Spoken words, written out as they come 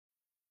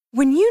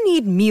When you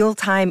need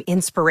mealtime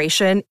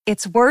inspiration,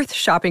 it's worth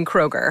shopping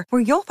Kroger,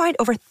 where you'll find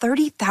over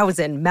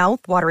 30,000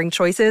 mouth-watering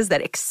choices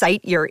that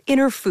excite your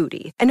inner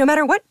foodie. And no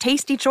matter what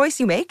tasty choice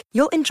you make,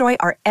 you'll enjoy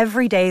our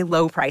everyday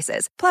low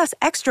prices, plus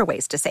extra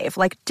ways to save,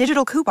 like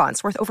digital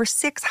coupons worth over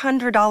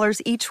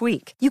 $600 each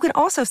week. You can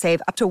also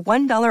save up to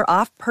 $1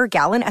 off per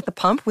gallon at the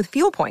pump with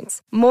fuel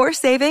points. More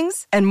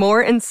savings and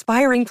more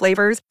inspiring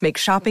flavors make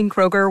shopping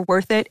Kroger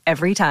worth it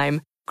every time.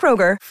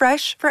 Kroger,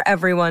 fresh for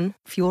everyone.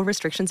 Fuel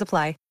restrictions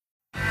apply.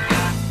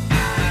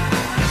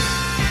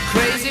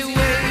 Crazy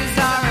ways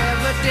are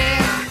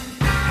evident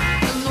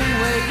in the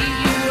way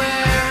you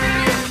wear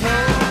your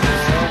clothes.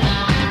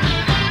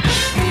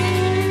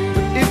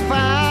 But if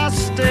I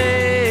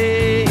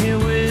stay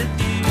with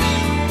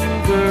you,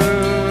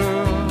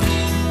 girl.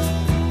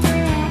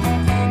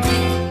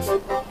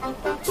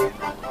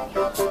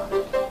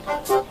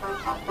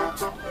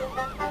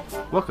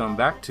 Welcome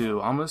back to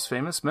Almost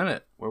Famous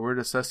Minute, where we're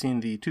discussing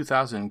the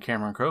 2000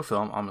 Cameron Crowe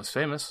film Almost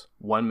Famous,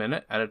 1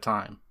 minute at a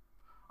time.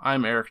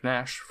 I'm Eric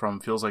Nash from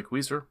Feels Like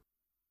Weezer.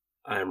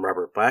 I'm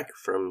Robert Black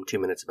from 2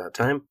 Minutes About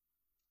Time.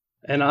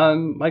 And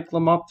I'm Mike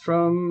Lamont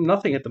from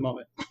Nothing at the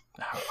Moment.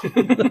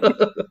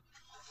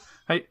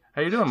 Hey,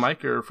 how you doing,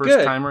 Mike? You're a first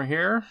Good. timer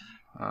here.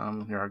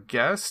 You're our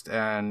guest,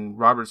 and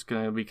Robert's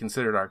going to be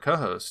considered our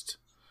co-host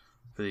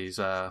for these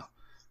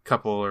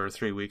couple or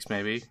 3 weeks,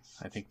 maybe.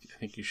 I think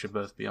you should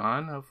both be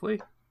on,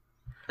 hopefully.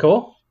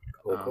 Cool.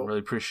 Cool. Really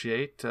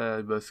appreciate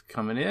both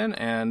coming in,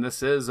 and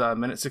this is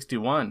minute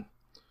 61.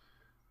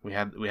 We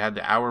had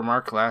the hour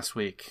mark last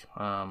week,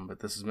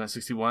 but this is minute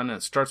 61, and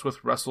it starts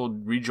with Russell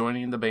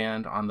rejoining the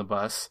band on the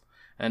bus,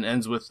 and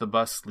ends with the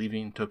bus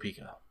leaving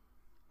Topeka.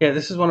 Yeah,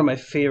 this is one of my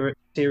favorite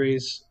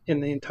series in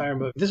the entire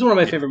movie. This is one of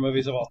my favorite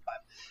movies of all time.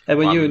 And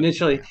when you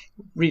initially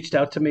reached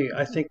out to me,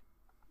 I think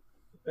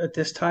at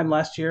this time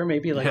last year,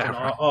 maybe in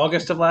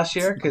August of last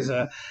year, because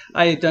I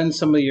had done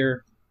some of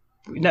your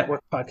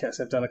network podcasts.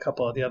 I've done a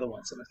couple of the other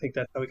ones, and I think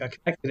that's how we got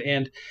connected.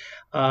 And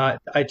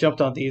I jumped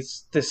on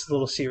this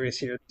little series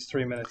here, these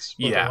 3 minutes.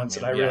 The ones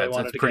that I really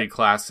wanted it's to pretty get.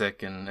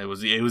 Classic, and it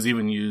was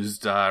even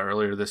used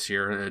earlier this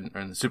year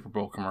in the Super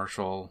Bowl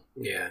commercial.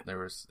 Yeah, there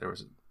was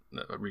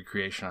a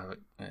recreation of it,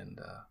 and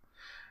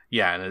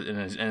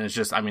it's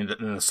just, I mean,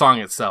 the song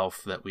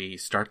itself that we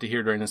start to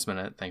hear during this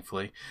minute,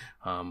 thankfully,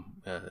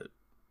 the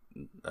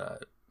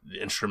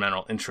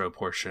instrumental intro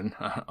portion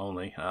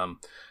only.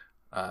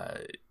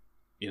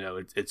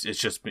 It's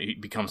just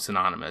becomes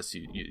synonymous.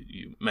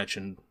 You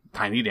mentioned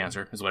Tiny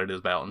Dancer is what it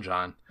is by Elton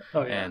John.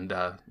 Oh yeah. And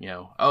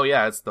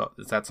it's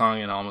that song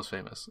in Almost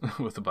Famous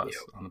with the bus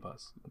on the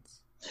bus.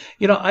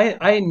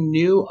 I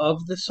knew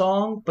of the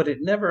song, but it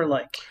never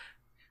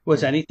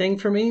was anything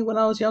for me when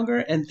I was younger.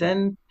 And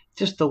then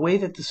just the way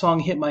that the song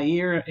hit my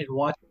ear and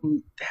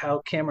watching how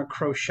Cameron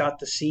Crowe shot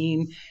the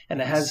scene,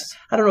 and it has,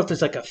 I don't know if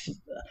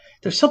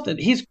there's something,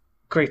 he's a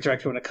great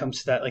director when it comes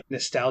to that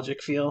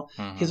nostalgic feel.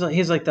 Mm-hmm.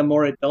 He's like the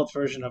more adult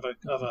version of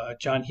a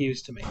John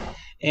Hughes to me.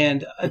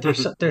 And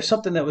there's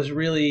something that was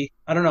really,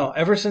 I don't know,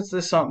 ever since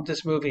this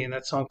movie and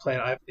that song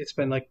played, it's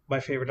been my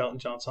favorite Elton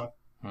John song.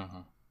 Mm-hmm.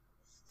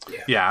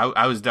 Yeah,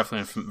 I was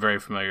definitely very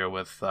familiar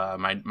with.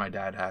 My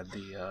dad had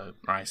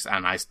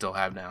and I still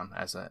have down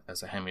as a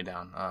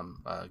hand-me-down,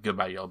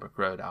 Goodbye Yellow Brick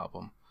Road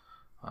album,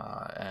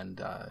 and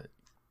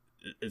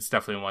it's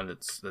definitely one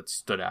that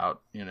stood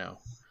out.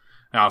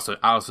 I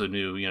also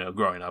knew,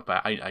 growing up,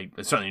 I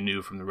certainly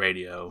knew from the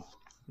radio,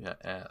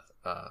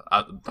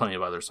 plenty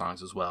of other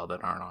songs as well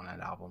that aren't on that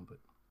album,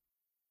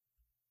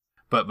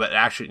 But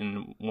actually,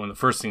 one of the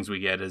first things we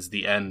get is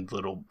the end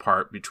little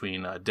part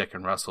between Dick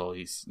and Russell.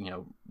 He's,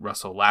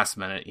 Russell last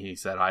minute, he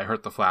said, "I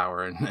hurt the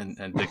flower,"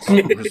 and Dick's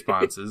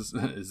response is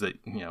that,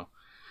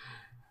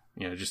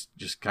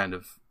 just kind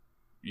of,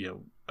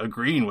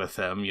 agreeing with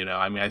him.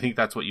 I mean, I think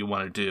that's what you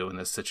want to do in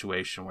this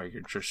situation where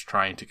you're just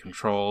trying to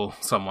control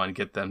someone,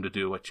 get them to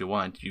do what you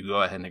want. You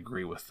go ahead and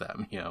agree with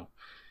them,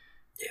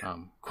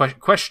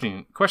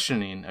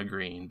 questioning,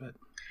 agreeing, but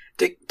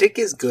Dick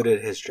is good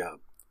at his job.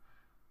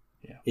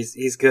 Yeah,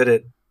 he's good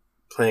at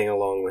playing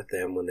along with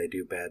them when they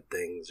do bad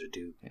things or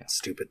do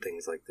stupid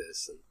things like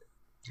this. And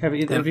have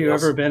you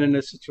ever been in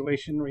a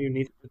situation where you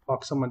needed to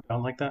talk someone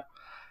down like that?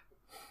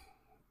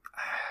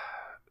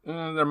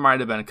 There might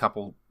have been a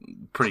couple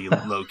pretty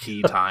low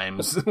key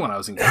times when I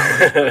was in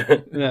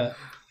college. Yeah,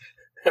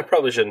 I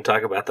probably shouldn't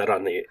talk about that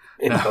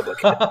in public.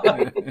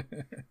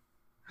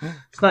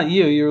 It's not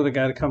you. You were the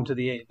guy to come to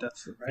the aid.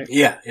 That's right.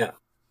 Yeah.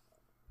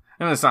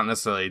 And it's not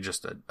necessarily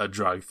just a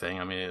drug thing.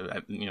 I mean,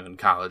 in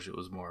college it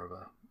was more of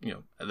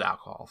the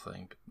alcohol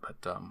thing.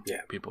 But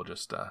people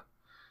just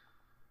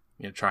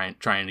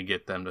trying to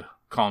get them to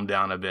calm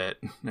down a bit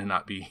and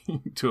not be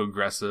too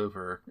aggressive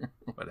or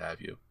what have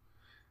you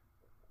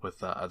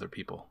with other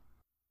people.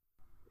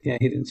 Yeah,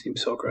 he didn't seem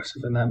so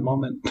aggressive in that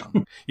moment.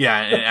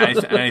 Yeah, and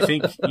I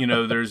think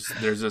there's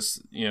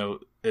this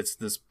it's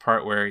this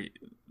part where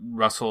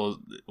Russell,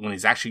 when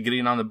he's actually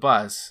getting on the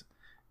bus.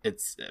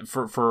 It's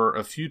for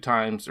a few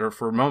times, or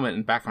for a moment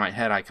in the back of my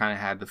head, I kind of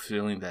had the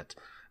feeling that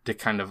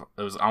Dick it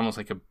was almost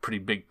like a pretty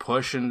big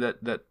push, and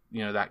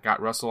that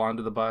got Russell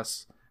onto the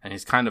bus, and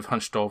he's kind of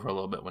hunched over a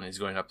little bit when he's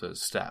going up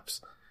those steps.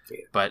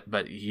 Yeah. But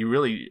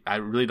I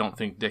really don't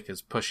think Dick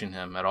is pushing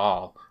him at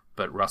all.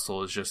 But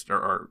Russell is just,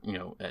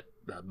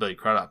 Billy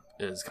Crudup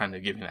is kind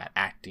of giving that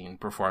acting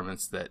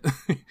performance that,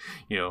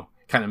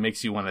 kind of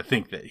makes you want to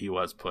think that he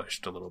was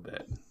pushed a little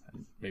bit.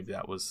 And maybe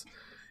that was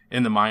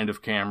in the mind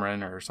of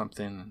Cameron or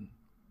something,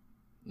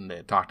 and they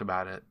had talked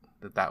about it,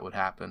 that would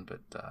happen, but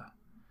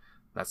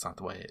that's not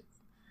the way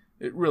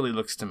it really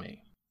looks to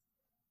me.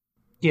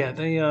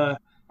 Yeah,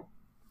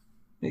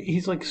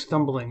 he's like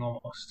stumbling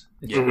almost.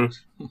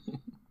 It's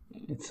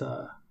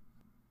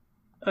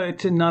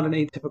not an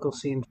atypical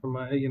scene from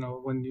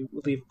when you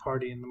leave a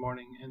party in the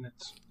morning and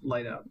it's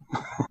light out.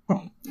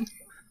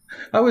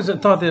 I always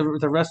thought that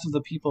the rest of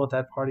the people at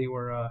that party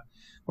were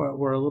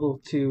a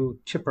little too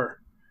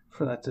chipper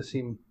for that to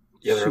seem.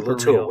 Yeah, they're a little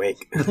too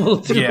awake.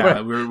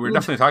 Yeah, we were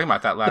definitely talking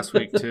about that last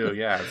week too.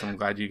 Yeah, so I'm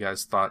glad you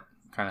guys kind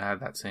of had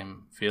that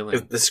same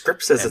feeling. The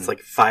script says it's like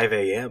 5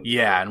 a.m.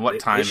 Yeah, and what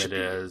time it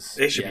is.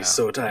 They should be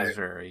so tired. It's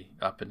very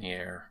up in the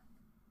air.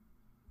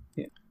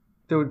 Yeah,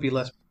 there would be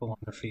less people on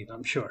their feet,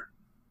 I'm sure.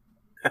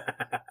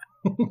 But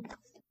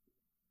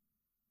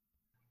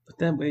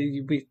then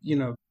they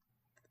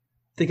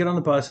get on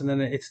the bus, and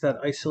then it's that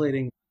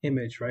isolating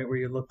image, right, where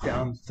you look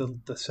down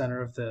the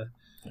center of the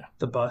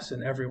bus,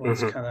 and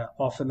everyone's kind of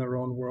off in their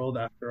own world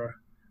after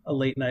a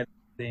late night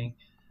thing,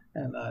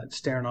 and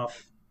staring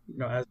off,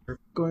 as they're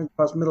going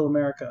across Middle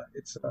America.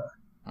 It's I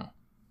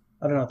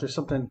don't know. There's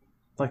something,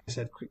 like I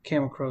said,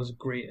 Cameron Crowe's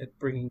great at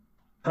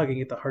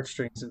tugging at the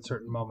heartstrings in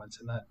certain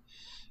moments, and that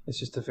it's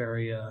just a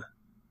very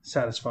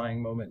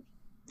satisfying moment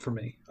for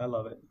me. I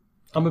love it.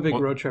 I'm a big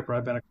road tripper.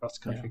 I've been across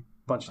the country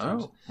a bunch of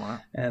times. Oh, wow.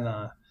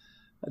 And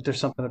there's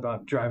something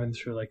about driving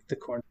through like the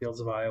cornfields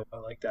of Iowa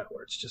like that,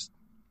 where it's just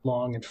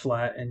long and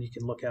flat and you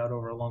can look out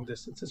over a long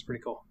distance. It's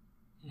pretty cool.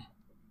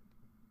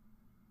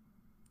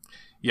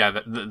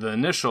 Yeah, the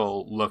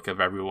initial look of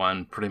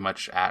everyone pretty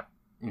much at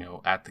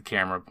the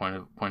camera point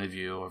of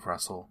view of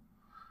Russell,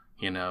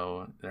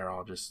 they're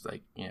all just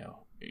like,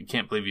 you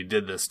can't believe you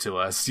did this to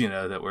us,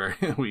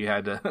 that we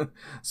had to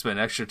spend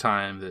extra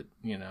time that,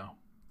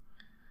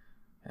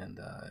 and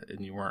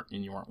you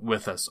weren't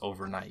with us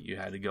overnight. You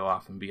had to go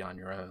off and be on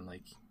your own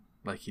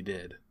like he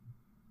did.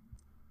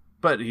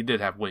 But he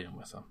did have William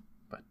with him.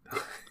 But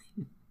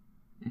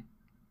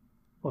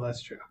well,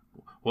 that's true.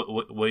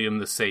 William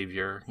the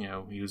savior,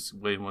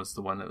 William was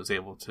the one that was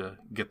able to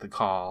get the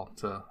call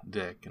to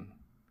Dick and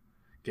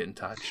get in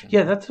touch.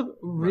 Yeah, that's a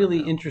really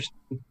interesting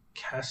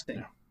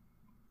casting.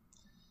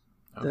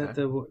 Yeah. Okay.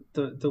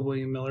 The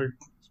William Miller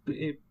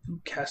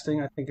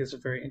casting, I think, is a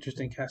very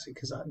interesting casting,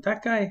 because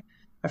that guy,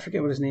 I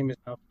forget what his name is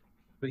now,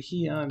 but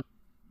he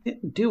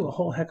didn't do a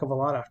whole heck of a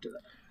lot after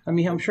that. I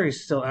mean, I'm sure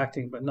he's still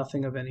acting, but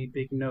nothing of any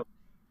big note.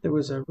 There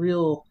was a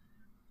real,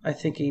 I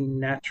think, a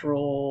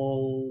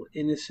natural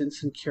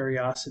innocence and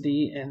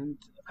curiosity, and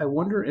I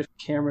wonder if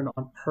Cameron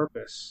on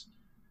purpose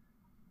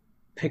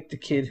picked a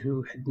kid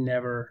who had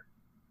never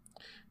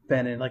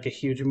been in like a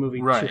huge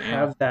movie to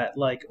have that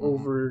like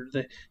over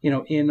the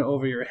in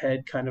over your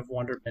head kind of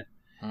wonderment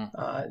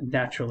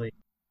naturally.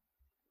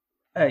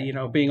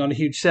 Being on a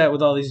huge set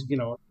with all these,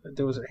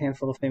 there was a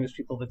handful of famous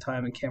people at the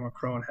time, and Cameron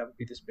Crowe and have it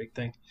be this big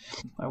thing.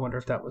 I wonder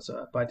if that was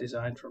by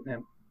design from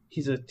him.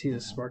 He's a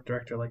smart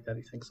director like that.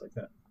 He thinks like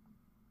that.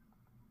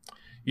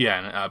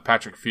 Yeah, and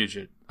Patrick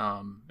Fugit,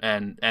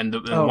 and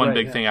the one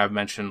big thing I've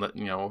mentioned,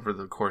 over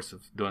the course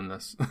of doing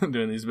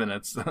these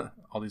minutes,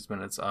 all these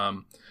minutes,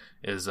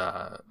 is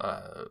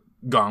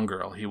Gone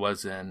Girl. He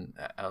was in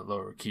a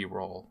lower key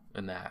role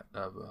in that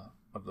of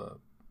the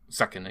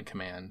second in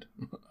command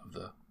of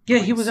the. Yeah,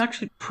 he was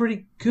actually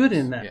pretty good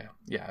in that.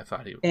 Yeah, I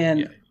thought he.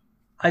 And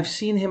I've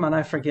seen him, and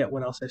I forget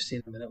what else I've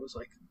seen him, and it was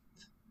like.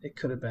 It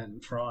could have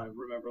been, for all I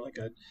remember, like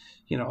a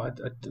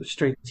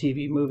straight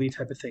TV movie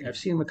type of thing. I've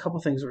seen him a couple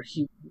things where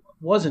he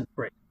wasn't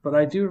great, but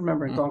I do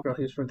remember in Gone Girl,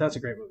 that's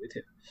a great movie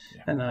too,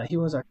 and he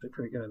was actually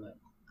pretty good in that.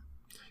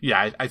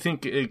 Yeah, I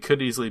think it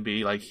could easily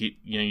be like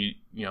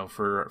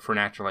for an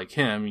actor like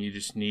him, you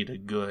just need a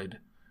good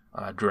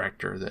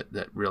director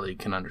that really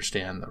can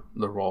understand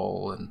the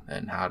role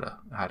and how to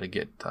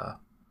get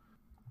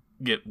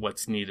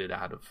what's needed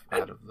out of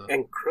the.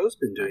 And Crowe's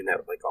been doing that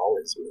with like all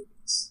his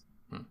movies.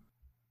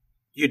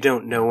 You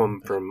don't know him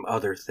from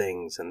other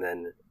things, and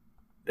then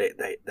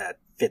that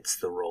fits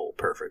the role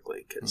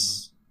perfectly,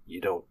 because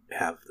you don't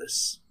have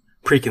this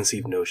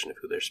preconceived notion of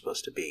who they're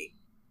supposed to be.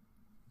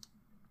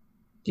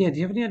 Yeah, do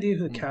you have any idea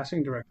who the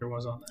casting director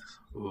was on this?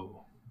 Ooh.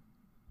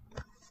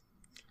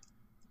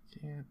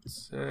 Can't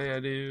say I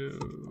do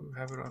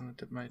have it on the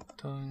tip of my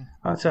tongue.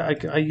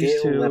 I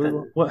used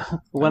to,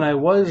 when I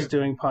was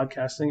doing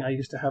podcasting, I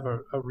used to have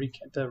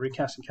the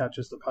Recasting Couch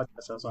is the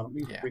podcast I was on.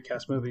 We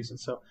recast movies, and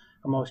so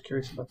I'm always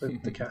curious about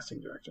the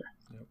casting director.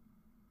 Yep.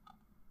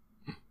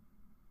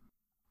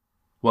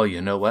 Well,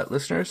 you know what,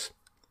 listeners?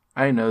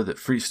 I know that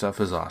free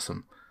stuff is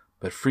awesome,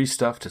 but free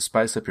stuff to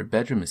spice up your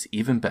bedroom is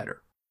even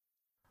better.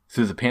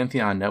 Through the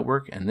Pantheon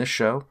Network and this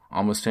show,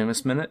 Almost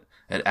Famous Minute,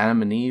 at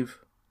Adam and Eve,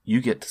 you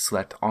get to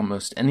select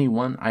almost any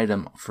one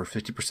item for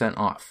 50%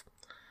 off.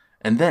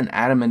 And then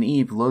Adam and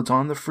Eve loads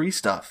on the free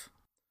stuff.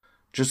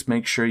 Just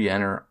make sure you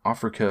enter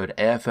offer code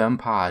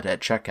AFMPOD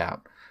at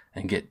checkout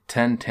and get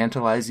 10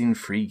 tantalizing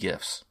free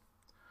gifts.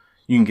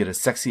 You can get a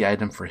sexy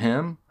item for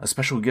him, a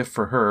special gift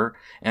for her,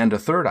 and a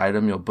third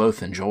item you'll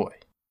both enjoy.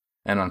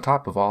 And on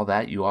top of all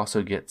that, you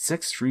also get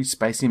 6 free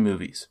spicy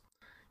movies.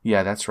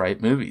 Yeah, that's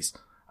right, movies.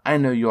 I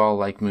know you all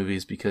like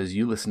movies because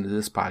you listen to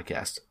this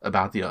podcast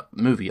about the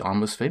movie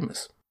Almost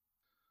Famous.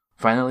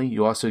 Finally,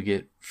 you also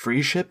get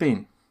free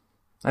shipping.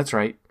 That's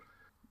right.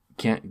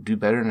 Can't do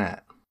better than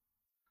that.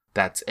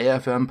 That's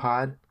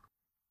AFMPod,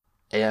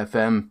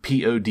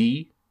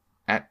 AFMPOD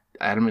at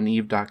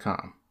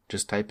adamandeve.com.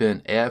 Just type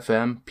in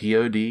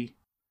AFMPOD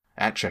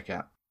at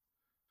checkout.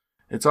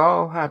 It's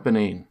all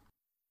happening.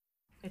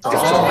 It's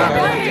all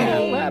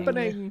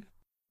happening.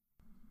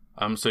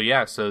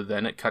 So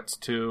then it cuts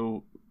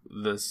to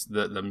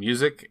the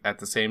music at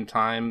the same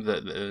time,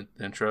 the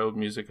intro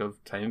music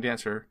of Tiny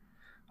Dancer,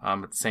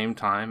 at the same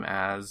time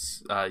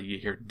as you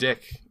hear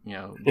Dick,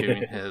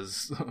 giving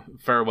his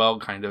farewell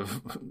kind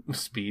of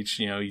speech.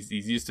 He's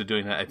used to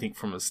doing that, I think,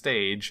 from a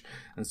stage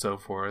and so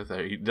forth.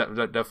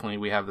 Definitely,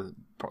 we have the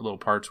little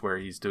parts where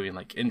he's doing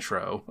like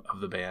intro of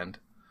the band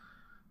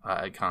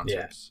at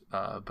concerts.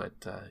 Yeah.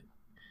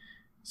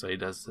 So he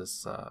does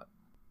this,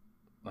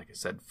 like I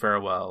said,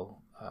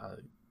 farewell.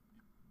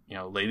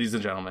 Ladies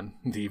and gentlemen,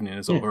 the evening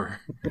is over.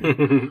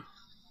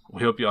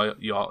 We hope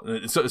you all.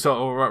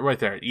 So right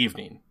there,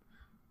 evening.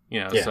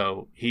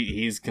 So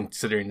he's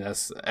considering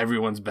this.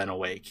 Everyone's been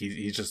awake.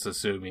 He's just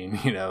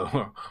assuming,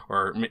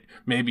 or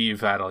maybe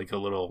you've had like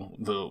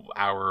the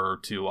hour or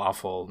two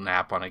awful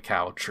nap on a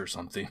couch or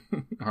something,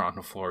 or on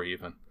the floor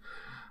even.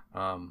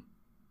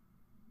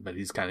 But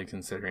he's kind of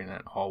considering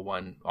it all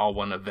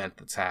one event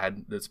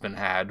that's been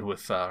had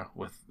with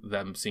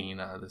them seeing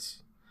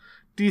this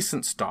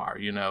decent star.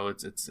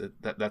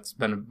 That's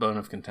been a bone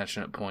of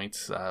contention at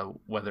points,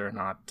 whether or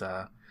not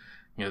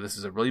this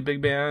is a really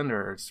big band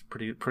or it's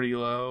pretty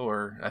low,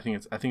 or I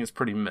think it's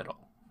pretty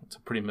middle. It's a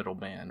pretty middle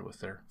band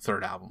with their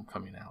third album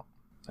coming out,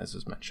 as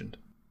was mentioned.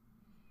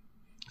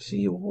 See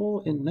you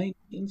all in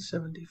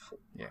 1974.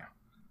 Yeah.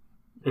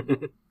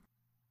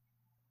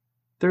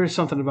 There is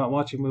something about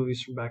watching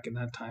movies from back in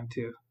that time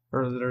too,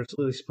 or that are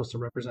really supposed to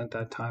represent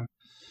that time,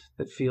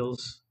 that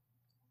feels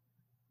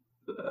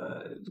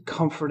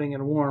comforting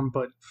and warm,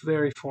 but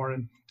very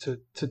foreign to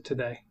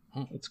today.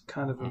 It's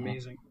kind of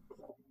amazing.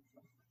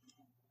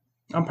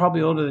 I'm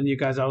probably older than you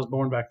guys. I was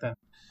born back then.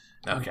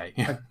 Okay.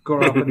 I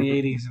grew up in the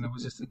 80s, and it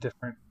was just it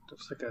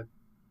was like a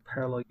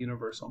parallel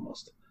universe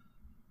almost.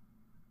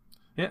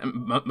 Yeah,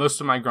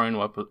 most of my growing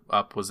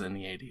up was in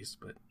the 80s,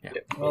 but yeah.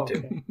 Me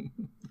too.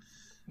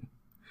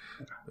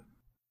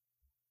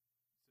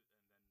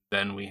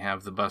 Then we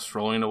have the bus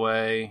rolling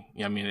away.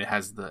 I mean, it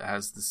has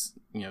this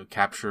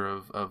capture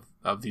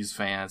of these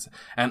fans,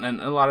 and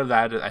a lot of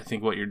that, I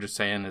think, what you're just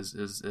saying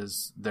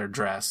is their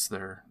dress,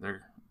 their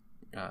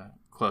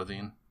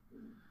clothing.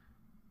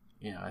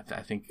 I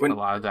think a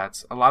lot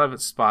of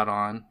it's spot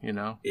on.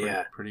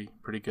 Yeah,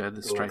 pretty good.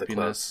 The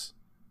stripiness.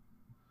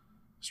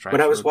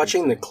 When I was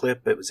watching the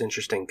clip, it was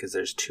interesting because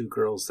there's two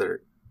girls that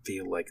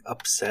feel like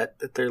upset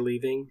that they're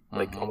leaving,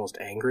 like almost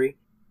angry.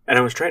 And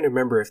I was trying to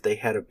remember if they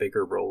had a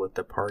bigger role at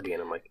the party,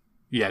 and I'm like,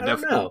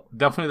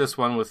 definitely this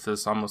one with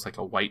this almost like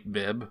a white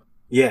bib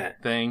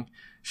thing.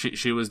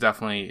 She was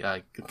definitely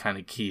kind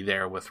of key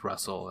there with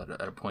Russell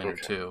at a point or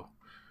two,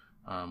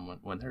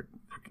 when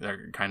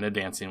they're kind of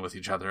dancing with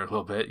each other a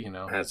little bit,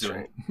 That's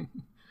right.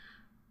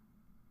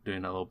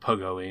 Doing a little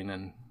pogoing,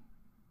 and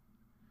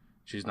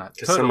she's not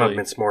totally. Some of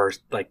it's more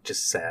like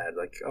just sad,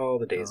 like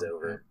the day's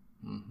over.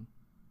 Mm-hmm.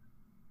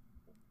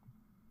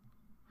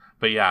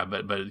 But yeah,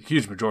 but a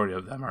huge majority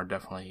of them are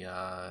definitely,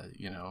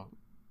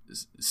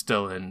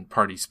 still in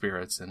party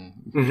spirits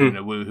and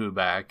woohoo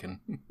back and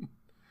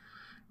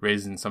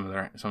raising some of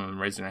them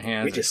raising their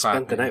hands. We just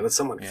spent the night with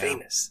someone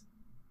famous,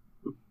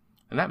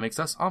 and that makes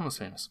us almost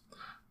famous.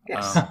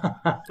 Yes,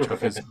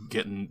 Chuck is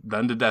getting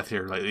done to death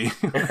here lately.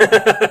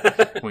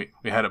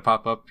 we had it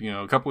pop up,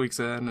 a couple weeks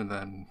in, and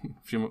then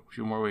a few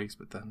more weeks,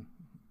 but then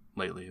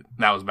lately,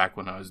 that was back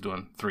when I was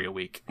doing 3 a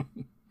week.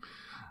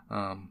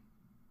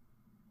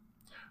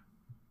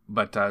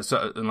 But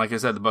and like I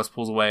said, the bus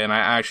pulls away, and I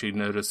actually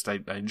noticed I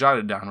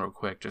jotted down real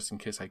quick just in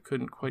case I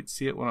couldn't quite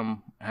see it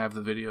when I have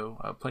the video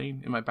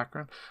playing in my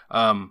background.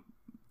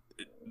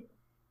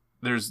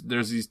 There's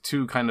these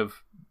two kind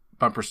of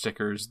bumper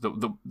stickers.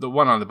 The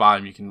one on the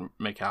bottom you can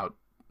make out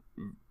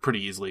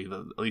pretty easily.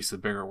 At least the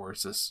bigger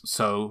words is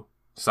so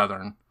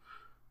Southern,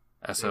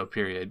 SO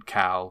period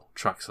Cal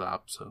truck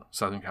stop, so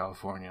Southern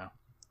California.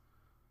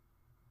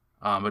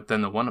 But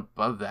then the one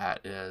above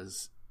that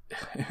is.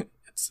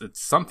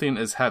 It's something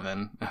is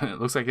heaven. It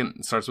looks like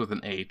it starts with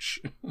an H.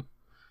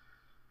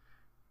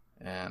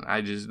 And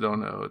I just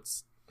don't know.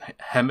 It's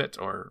Hemet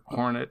or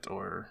Hornet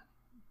or...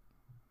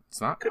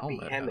 It's not Could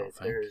Helmet, be Hemet.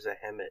 There's a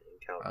Hemet in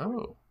California.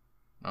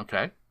 Oh.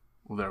 Okay.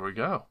 Well, there we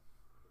go.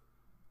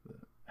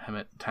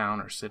 Hemet town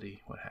or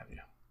city, what have you.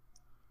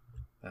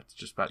 That's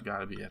just about got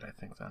to be it, I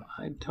think, then.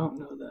 I don't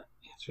know the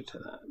answer to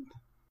that.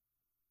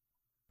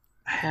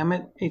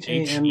 Hammett, H-E.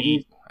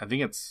 H-A-M-E. I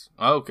think it's...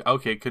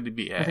 Okay, could it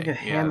be A? I think a Yeah,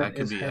 Hammett that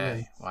could is be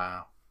heavy. A.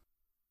 Wow.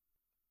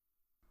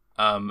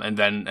 And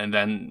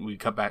then we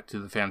cut back to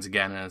the fans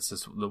again, and it's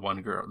this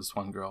one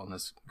girl in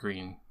this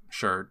green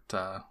shirt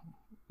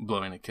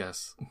blowing a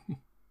kiss.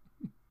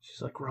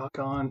 She's like, rock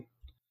on.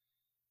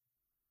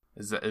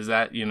 Is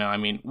that I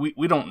mean,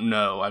 we don't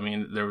know. I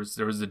mean, there was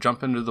the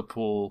jump into the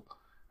pool.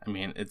 I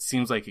mean, it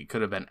seems like it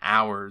could have been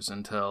hours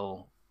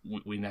until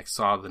we next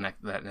saw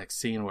that next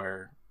scene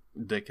where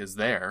Dick is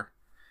there,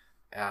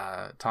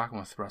 talking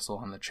with Russell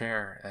on the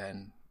chair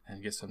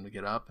and gets him to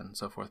get up and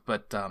so forth.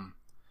 But I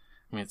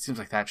mean, it seems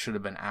like that should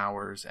have been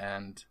hours,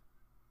 and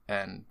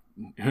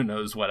who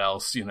knows what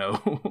else,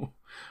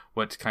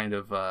 what kind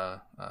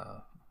of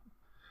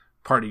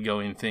party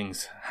going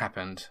things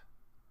happened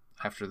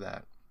after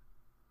that.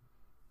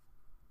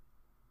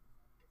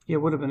 Yeah,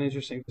 it would have been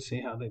interesting to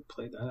see how they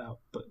played that out,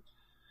 but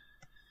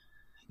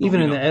even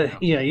in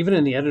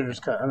the editor's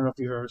cut, I don't know if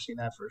you've ever seen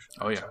that version.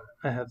 Oh yeah,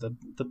 I have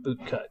the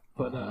boot cut,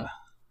 but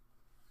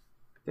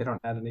they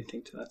don't add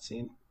anything to that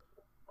scene.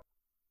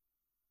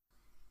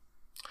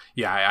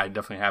 Yeah, I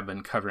definitely have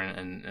been covering it,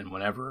 and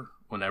whenever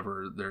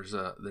there's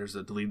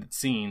a deleted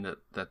scene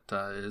that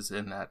is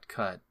in that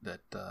cut,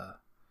 that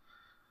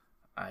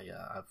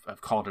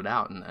I've called it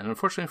out, and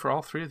unfortunately for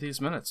all 3 of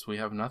these minutes, we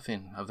have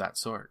nothing of that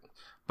sort.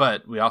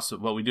 But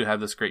we do have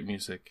this great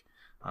music.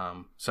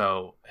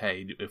 So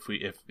hey,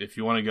 if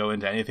you want to go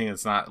into anything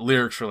that's not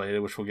lyrics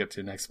related, which we'll get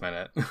to next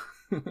minute,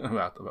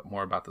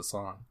 more about the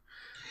song.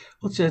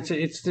 Well,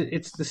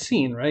 it's the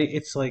scene, right?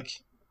 It's like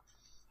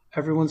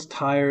everyone's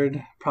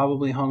tired,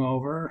 probably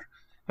hungover.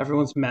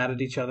 Everyone's mad at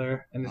each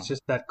other, and it's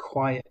just that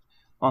quiet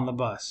on the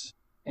bus,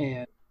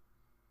 and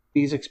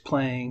music's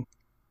playing,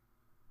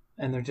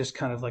 and they're just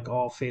kind of like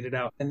all faded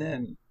out, and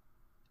then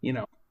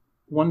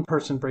one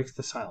person breaks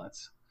the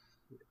silence.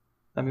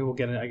 I mean, we'll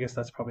get it. I guess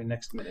that's probably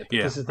next minute.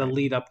 But this is the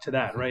lead up to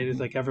that, right? It's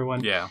like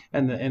everyone,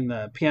 and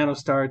the piano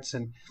starts,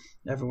 and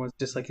everyone's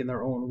just like in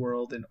their own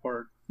world,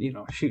 or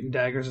shooting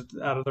daggers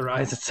out of their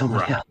eyes at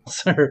someone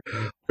else, or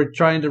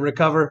trying to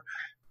recover.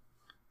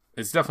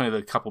 It's definitely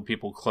the couple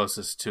people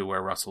closest to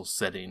where Russell's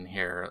sitting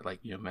here,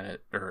 like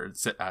minute or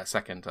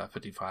second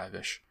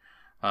 55-ish,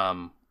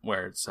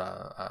 where it's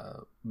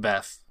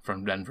Beth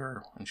from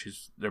Denver, and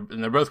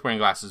they're both wearing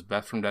glasses.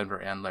 Beth from Denver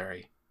and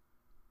Larry,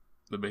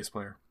 the bass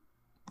player.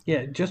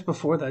 Yeah, just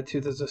before that,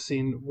 too, there's a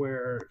scene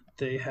where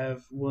they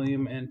have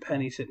William and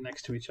Penny sitting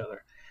next to each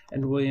other.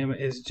 And William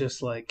is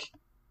just, like,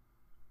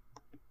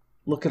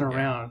 looking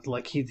around.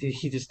 Like, he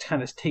just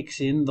kind of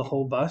takes in the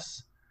whole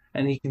bus.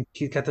 And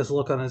he's got this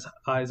look on his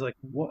eyes like,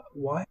 what?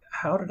 Why?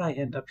 How did I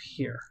end up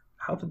here?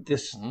 How did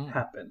this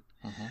happen?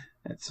 Mm-hmm.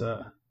 It's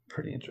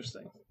pretty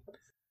interesting.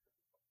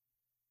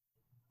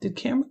 Did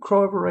Cameron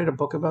Crowe ever write a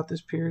book about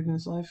this period in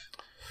his life?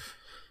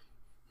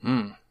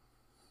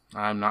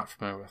 I'm not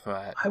familiar with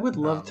that. I would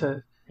love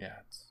to. Yeah,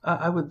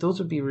 I would. Those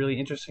would be really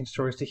interesting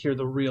stories to hear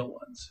the real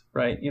ones,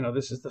 right?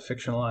 This is the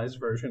fictionalized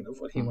version of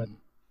what he went,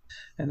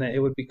 and it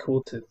would be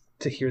cool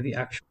to hear the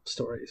actual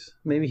stories.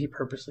 Maybe he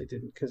purposely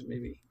didn't, because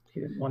maybe he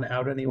didn't want to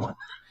out anyone.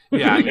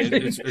 Yeah, I mean,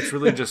 it's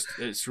really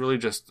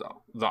just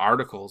the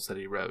articles that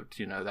he wrote.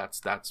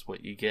 That's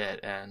what you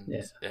get,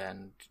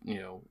 and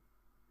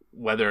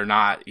whether or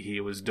not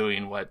he was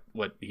doing what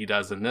he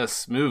does in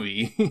this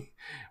movie,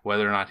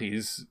 whether or not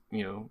he's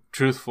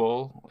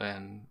truthful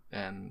and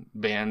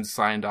bands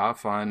signed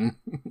off on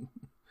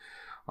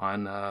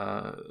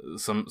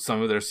some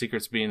of their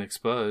secrets being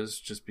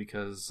exposed just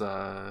because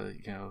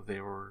they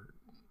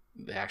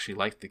actually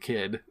liked the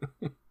kid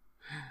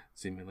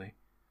seemingly,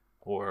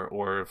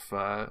 or if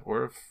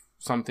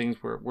some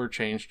things were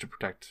changed to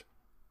protect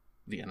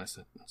the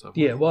innocent and so forth.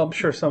 Yeah, well, I'm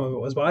sure some of it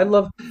was, but I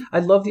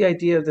love the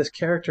idea of this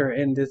character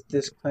and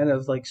this kind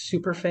of like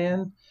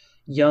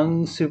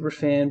young super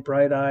fan,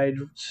 bright-eyed,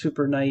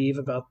 super naive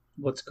about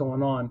what's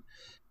going on,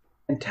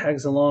 and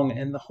tags along.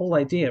 And the whole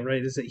idea,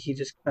 right, is that he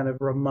just kind of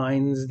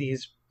reminds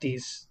these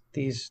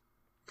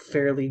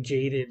fairly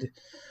jaded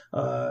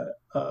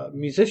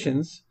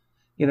musicians,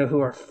 who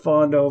are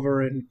fawned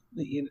over, and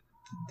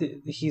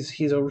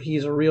he's a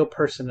real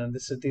person, and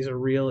these are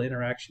real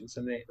interactions,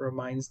 and it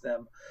reminds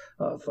them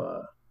of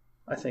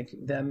I think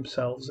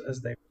themselves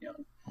as they were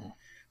young.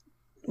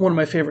 One of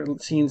my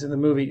favorite scenes in the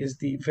movie is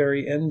the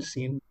very end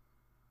scene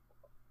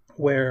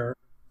where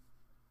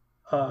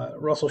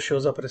Russell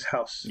shows up at his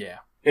house. Yeah.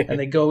 And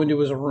they go into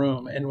his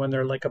room, and when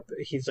they're like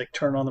he's like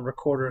turn on the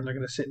recorder, and they're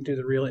going to sit and do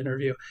the real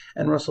interview,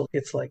 and Russell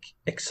gets like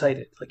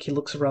excited, like he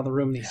looks around the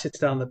room and he sits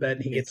down on the bed,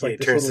 and he gets like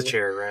he turns the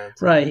chair around,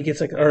 right? He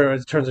gets like, or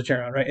turns the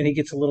chair around, right? And he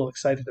gets a little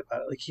excited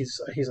about it, like he's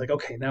like,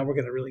 okay, now we're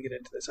going to really get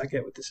into this. I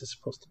get what this is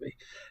supposed to be,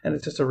 and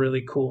it's just a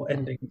really cool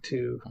ending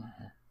to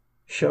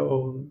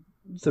show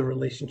the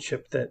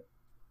relationship that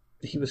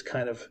he was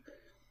kind of.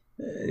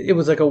 It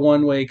was like a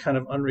one-way kind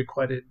of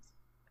unrequited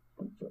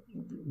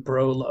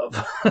bro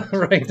love,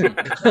 right?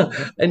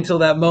 Until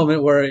that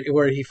moment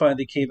where he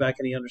finally came back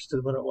and he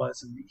understood what it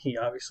was, and he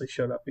obviously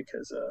showed up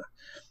because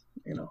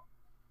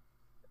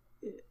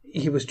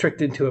he was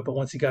tricked into it. But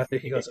once he got there,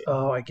 he goes,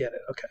 "Oh, I get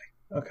it.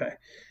 Okay."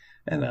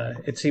 And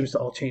it seems to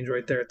all change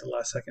right there at the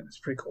last second. It's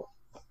pretty cool.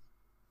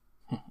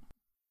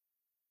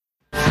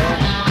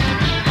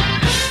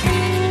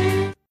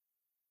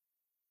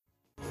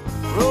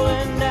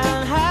 Rolling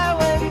down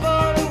Highway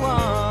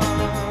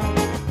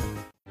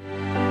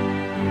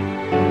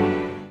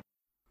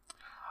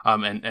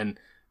 41. And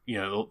you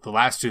know, the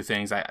last two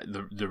things,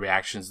 the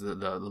reactions,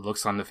 the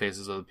looks on the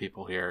faces of the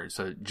people here.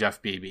 So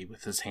Jeff Beebe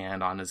with his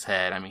hand on his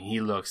head. I mean,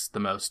 he looks the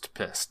most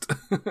pissed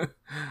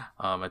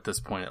at this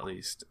point, at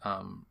least,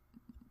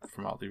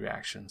 from all the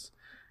reactions.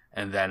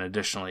 And then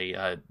additionally,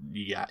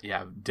 you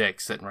have Dick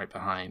sitting right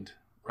behind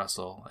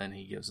Russell, and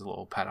he gives a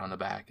little pat on the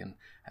back, and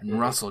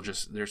Russell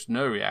just, there's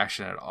no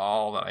reaction at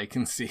all that I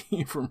can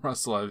see from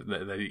Russell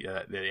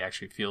that he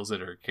actually feels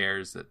it or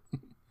cares that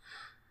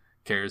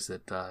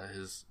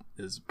his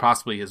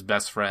possibly his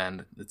best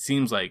friend. It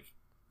seems like,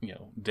 you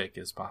know, Dick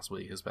is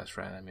possibly his best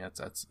friend. I mean,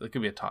 that's it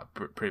could be a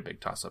pretty big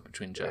toss up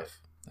between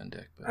Jeff and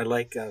Dick. But. I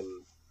like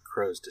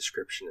Crow's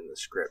description in the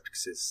script,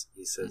 because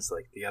he says,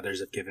 like, the others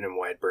have given him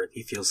wide berth.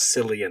 He feels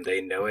silly and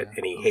they know it,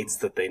 and he hates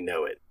that they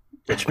know it,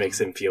 which makes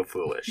him feel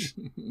foolish.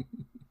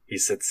 He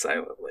sits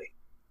silently.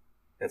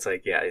 It's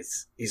like, yeah,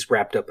 he's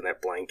wrapped up in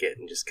that blanket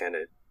and just kind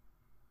of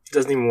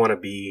doesn't even want to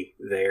be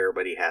there,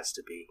 but he has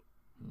to be.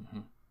 Mm-hmm.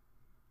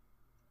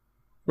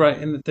 Right,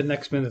 and the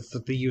next minute's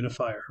the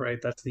unifier, right?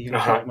 That's the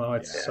unifying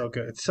moment. It's so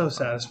good. It's so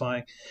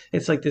satisfying.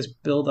 It's like this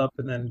build up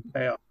and then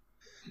payoff,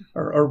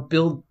 or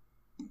build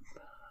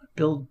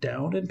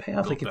down and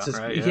payoff. Like it's this,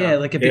 right,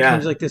 like it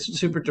becomes like this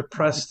super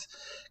depressed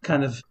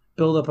kind of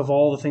build up of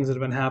all the things that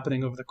have been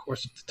happening over the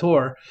course of the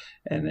tour,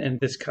 and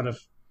this kind of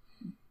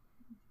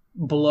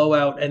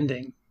blowout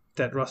ending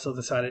that Russell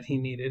decided he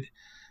needed,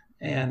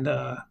 and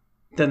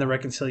then the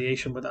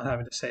reconciliation without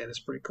having to say it is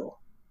pretty cool.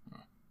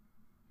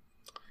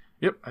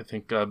 Yep, I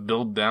think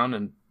build down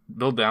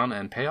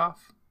and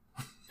payoff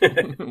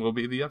will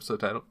be the episode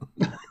title.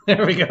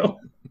 There we go.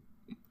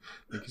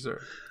 Thank you,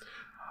 sir.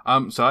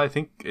 So I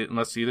think,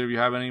 unless either of you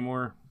have any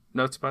more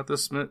notes about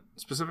this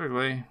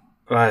specifically,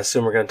 well, I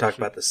assume we're going to talk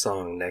about the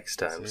song next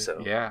time.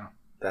 So yeah,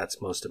 that's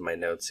most of my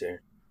notes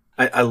here.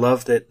 I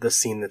love that the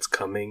scene that's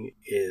coming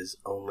is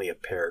only a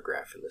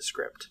paragraph in the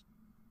script.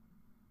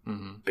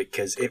 Mm-hmm.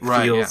 Because it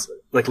feels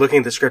like, looking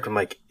at the script, I'm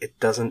like, it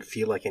doesn't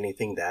feel like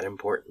anything that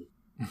important.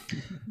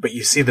 But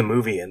you see the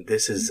movie, and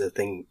this is the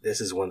thing.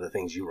 This is one of the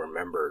things you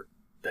remember,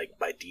 like,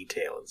 by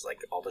detail. It's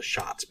like all the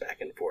shots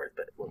back and forth.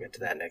 But we'll get to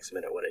that next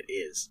minute. What it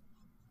is.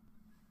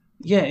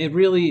 Yeah, it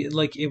really,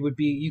 like, it would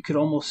be. You could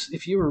almost,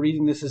 if you were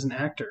reading this as an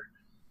actor,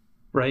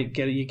 right?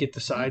 You get the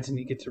sides and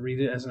you get to read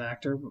it as an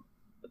actor.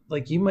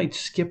 Like, you might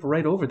skip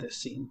right over this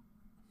scene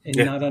and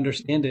not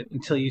understand it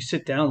until you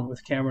sit down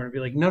with Cameron and be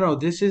like, no,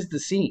 this is the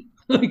scene.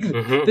 Like,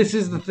 this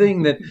is the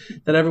thing that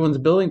everyone's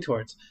building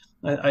towards.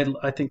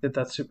 I think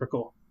that's super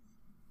cool.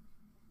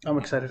 I'm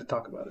excited to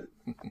talk about it.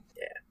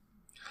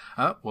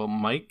 Well,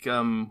 Mike,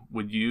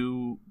 would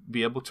you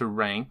be able to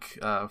rank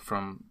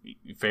from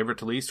favorite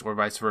to least, or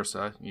vice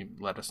versa? You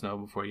let us know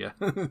before you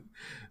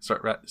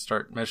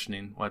start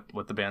mentioning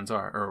what the bands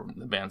are, or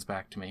the bands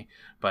back to me.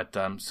 But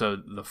so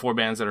the four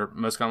bands that are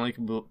most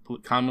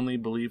commonly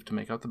believed to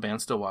make up the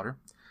band Stillwater.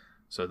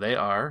 So they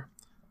are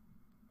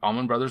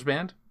Allman Brothers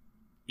Band,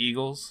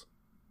 Eagles,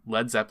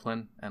 Led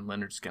Zeppelin, and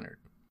Lynyrd Skynyrd.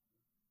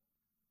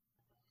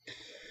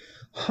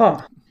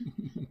 Huh.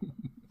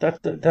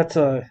 That's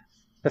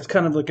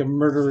kind of like a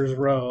murderer's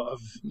row of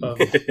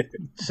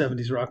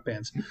 70s rock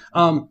bands.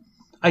 I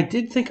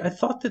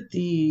thought that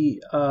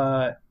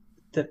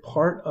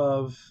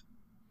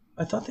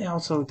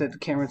that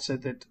Cameron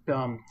said that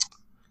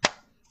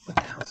what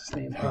the hell's his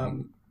name?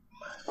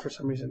 For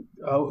some reason,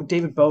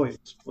 David Bowie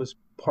was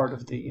part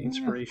of the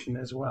inspiration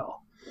as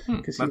well.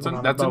 That's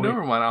a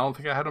newer one. I don't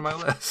think I had on my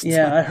list.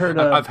 Yeah, I heard.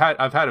 I've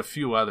had a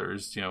few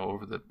others,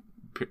 over the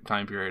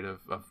time period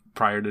of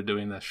prior to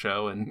doing this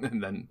show,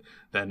 and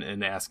then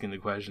in asking the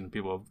question,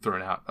 people have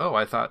thrown out, "Oh,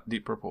 I thought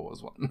Deep Purple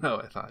was one." No,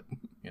 I thought,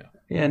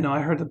 Yeah, no, I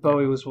heard that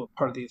Bowie was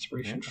part of the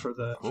inspiration for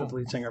the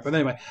lead singer. But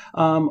anyway,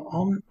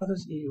 Allman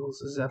Brothers,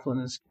 Eagles, Zeppelin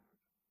is.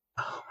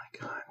 Oh my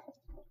god,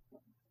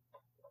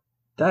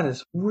 that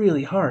is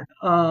really hard.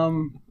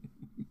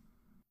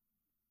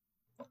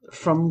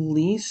 From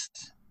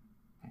least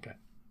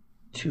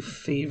to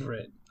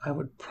favorite, I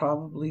would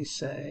probably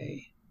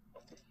say.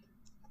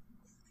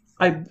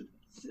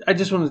 I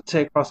just want to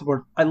say across the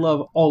board, I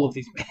love all of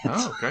these bands.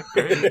 Oh, okay,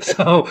 great.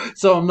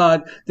 so I'm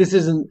not. This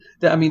isn't.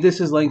 I mean, this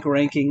is like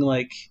ranking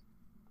like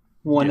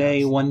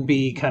 1A,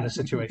 1B kind of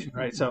situation,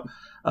 right? So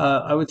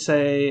I would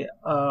say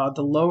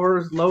the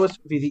lowest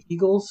would be the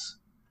Eagles,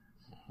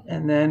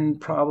 and then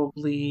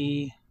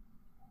probably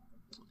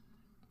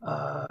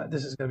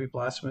this is going to be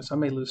blasphemous. I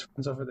may lose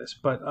friends over this,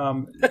 but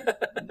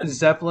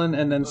Zeppelin,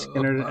 and then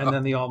Skynyrd, and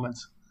then the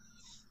Allmans.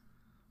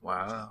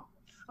 Wow.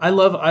 I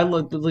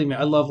love. Believe me,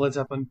 I love Led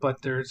Zeppelin,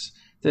 but there's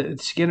the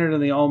Skynyrd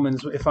and the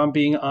Allmans. If I'm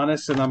being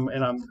honest, and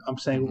I'm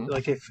saying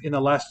like, if in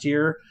the last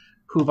year,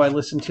 who have I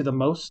listened to the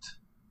most?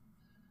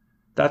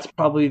 That's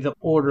probably the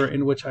order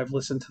in which I've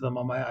listened to them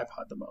on my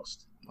iPod the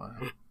most. Wow.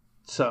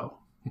 So,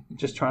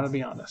 just trying to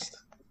be honest.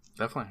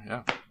 definitely,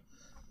 yeah.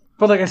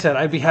 But like I said,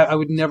 I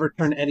would never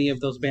turn any of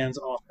those bands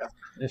off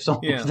if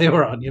they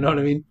were on. You know what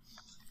I mean?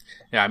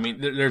 Yeah, I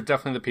mean, there's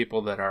definitely the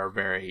people that are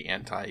very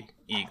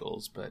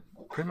anti-Eagles, but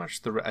pretty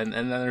much and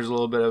then there's a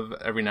little bit of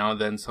every now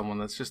and then someone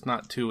that's just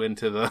not too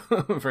into the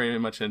very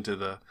much into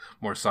the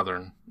more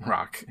southern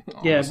rock.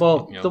 Yeah,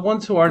 well, the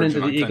ones who aren't into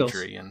the Eagles,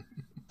 and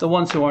the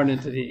ones who aren't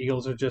into the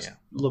Eagles are just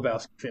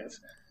Lebowski fans.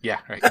 Yeah,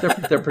 right.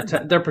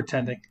 They're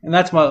pretending, and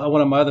that's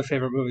one of my other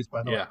favorite movies,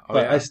 by the way.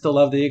 But I still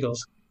love the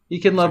Eagles. You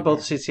can love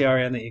both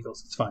CCR and the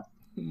Eagles. It's fine.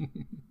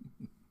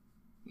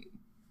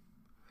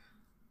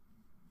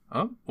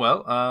 Oh,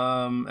 well,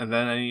 and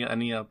then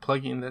any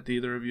plugging that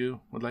either of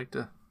you would like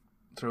to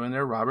throw in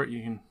there? Robert,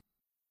 you can.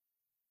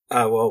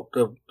 Well,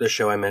 the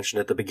show I mentioned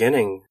at the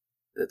beginning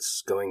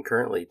that's going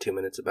currently, 2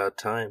 Minutes About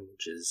Time,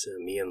 which is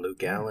me and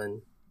Luke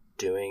Allen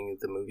doing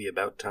the movie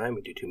About Time.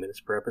 We do 2 minutes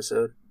per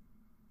episode.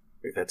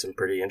 We've had some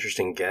pretty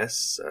interesting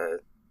guests.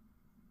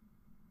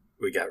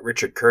 We got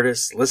Richard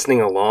Curtis listening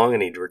along,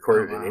 and he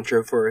recorded an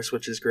intro for us,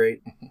 which is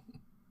great.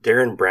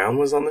 Darren Brown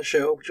was on the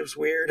show, which was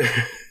weird.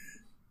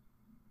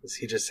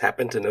 He just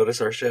happened to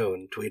notice our show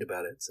and tweet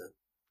about it, so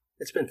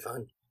it's been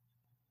fun.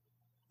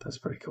 That's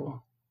pretty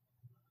cool.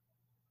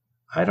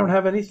 I don't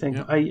have anything.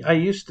 Yep. I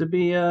used to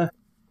be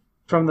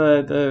from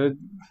the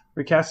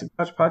Recasting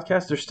Couch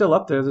podcast. They're still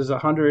up there. There's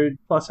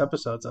 100+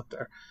 episodes up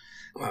there.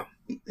 Wow!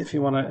 If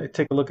you want to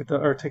take a look at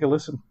or take a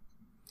listen.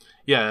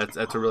 Yeah,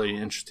 that's a really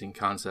interesting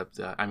concept.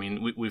 I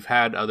mean, we've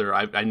had other.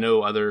 I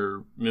know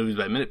other movies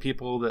by minute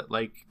people that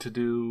like to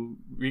do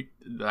the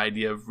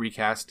idea of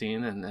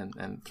recasting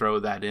and throw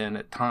that in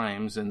at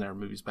times in their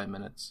movies by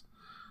minutes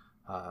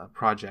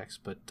projects.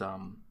 But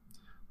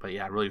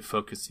yeah, really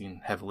focusing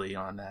heavily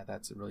on that.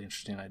 That's a really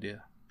interesting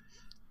idea.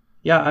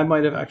 Yeah, I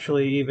might have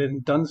actually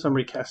even done some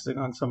recasting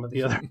on some of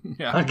the other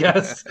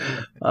guests.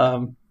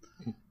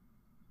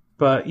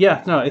 But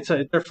yeah, no,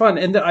 they're fun,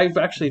 and I've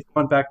actually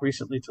gone back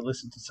recently to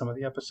listen to some of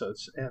the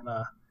episodes, and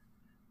I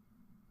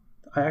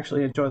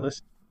actually enjoy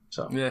listening.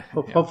 So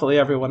hopefully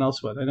everyone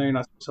else would. I know you're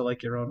not supposed to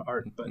like your own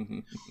art, but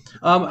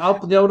I'll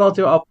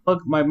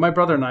plug my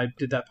brother and I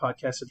did that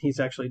podcast, and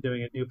he's actually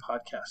doing a new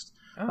podcast.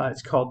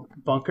 It's called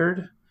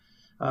Bunkered,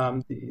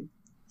 the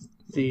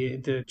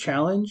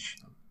challenge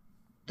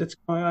that's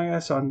going on, I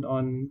guess,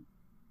 on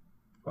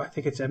I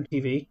think it's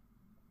MTV.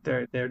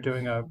 They're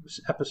doing a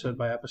episode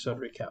by episode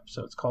recap,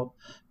 so it's called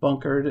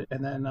Bunkered,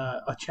 and then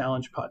a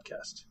challenge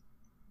podcast.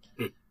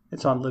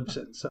 It's on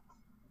Libsyn, so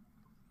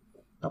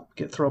I'll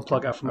throw a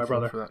plug out for my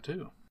brother for that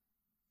too.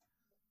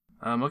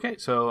 Okay,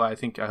 so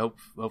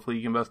hopefully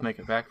you can both make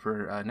it back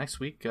for next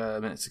week,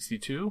 minute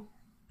 62.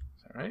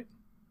 Is that right?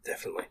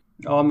 Definitely.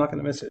 Oh, I'm not going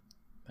to miss it.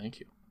 Thank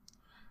you.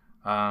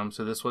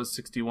 So this was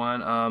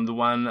 61. The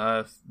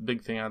one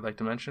big thing I'd like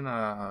to mention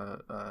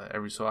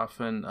every so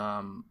often,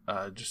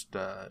 just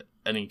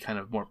any kind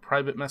of more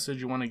private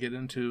message you want to get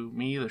into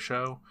me, the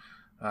show,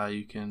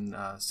 you can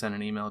send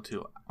an email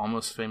to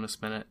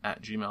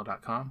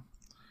almostfamousminute@gmail.com.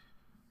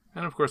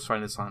 And of course,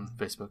 find us on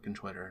Facebook and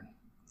Twitter and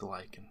the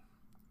like.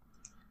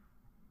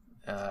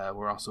 And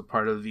we're also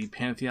part of the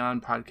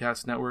Pantheon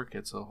Podcast Network.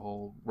 It's a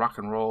whole rock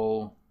and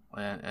roll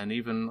and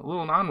even a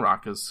little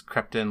non-rock has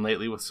crept in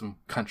lately with some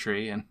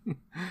country and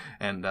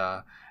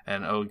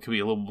it could be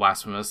a little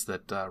blasphemous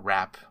that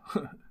rap.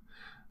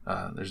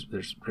 There's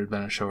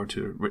been a show or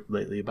two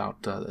lately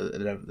about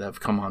that have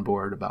come on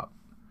board about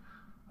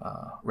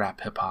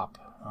rap hip hop.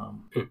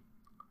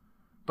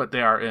 But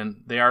they are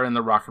in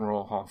the Rock and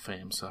Roll Hall of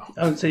Fame. So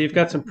I would say you've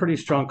got some pretty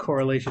strong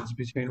correlations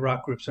between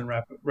rock groups and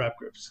rap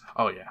groups.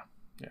 Oh yeah.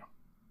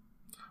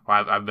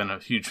 Well, I've been a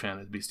huge fan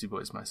of the Beastie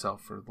Boys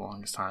myself for the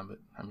longest time, but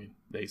I mean,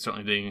 they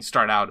certainly didn't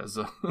start out as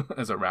a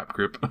rap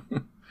group.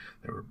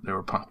 they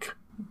were punk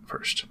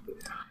first,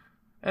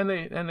 and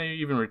they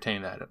even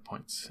retain that at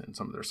points in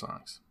some of their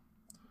songs.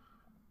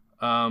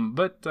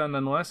 But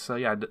nonetheless,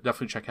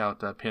 definitely check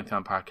out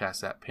Pantheon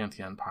Podcast at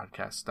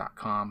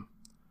pantheonpodcast.com.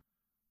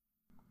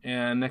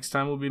 And next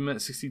time will be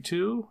minute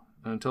 62.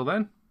 And until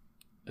then,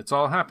 it's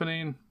all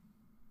happening.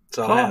 It's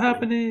all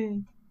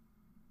happening.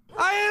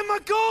 I am a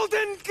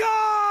golden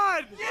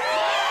god! Yeah!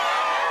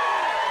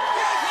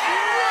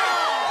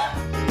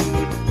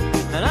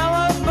 And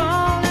I was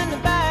born in the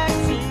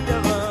backseat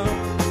of a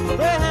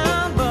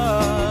Greyhound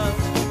bus,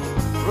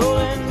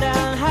 rolling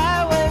down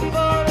Highway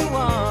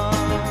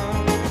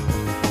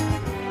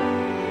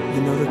 41.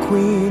 You know the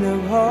Queen of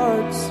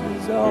Hearts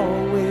is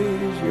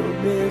always your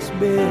best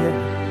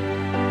bet.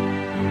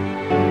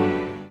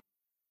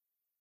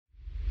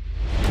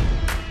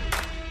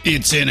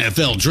 It's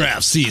NFL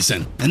draft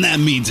season, and that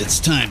means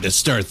it's time to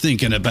start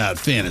thinking about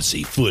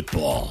fantasy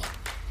football.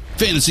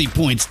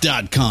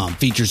 FantasyPoints.com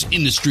features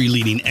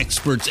industry-leading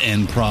experts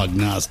and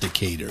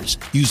prognosticators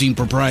using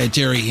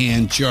proprietary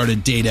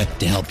hand-charted data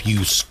to help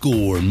you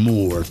score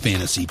more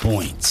fantasy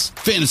points.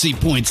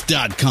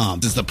 FantasyPoints.com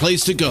is the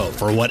place to go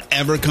for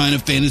whatever kind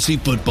of fantasy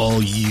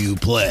football you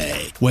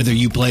play. Whether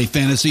you play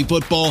fantasy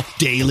football,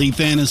 daily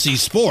fantasy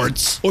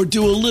sports, or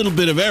do a little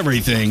bit of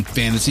everything,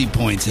 Fantasy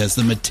Points has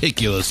the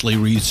meticulously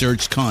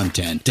researched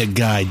content to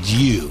guide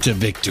you to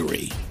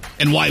victory.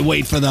 And why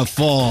wait for the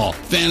fall?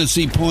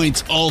 Fantasy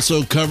Points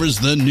also covers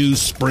the new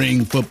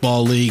spring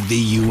football league,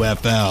 the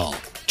UFL.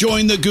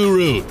 Join the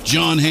guru,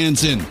 John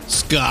Hansen,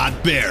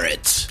 Scott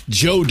Barrett,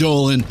 Joe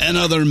Dolan, and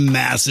other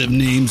massive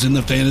names in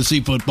the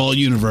fantasy football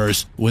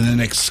universe with an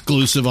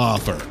exclusive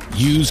offer.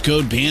 Use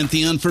code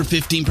Pantheon for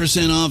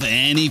 15% off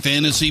any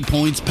Fantasy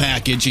Points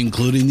package,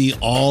 including the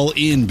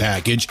all-in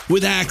package,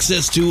 with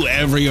access to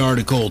every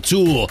article,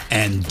 tool,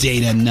 and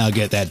data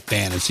nugget that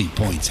Fantasy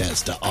Points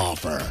has to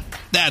offer.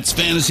 That's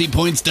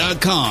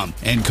fantasypoints.com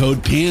and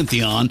code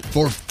Pantheon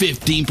for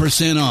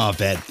 15%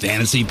 off at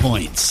Fantasy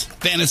Points.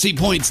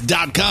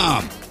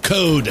 Fantasypoints.com,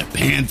 code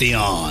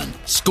Pantheon.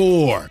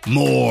 Score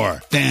more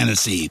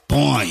fantasy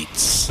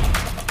points.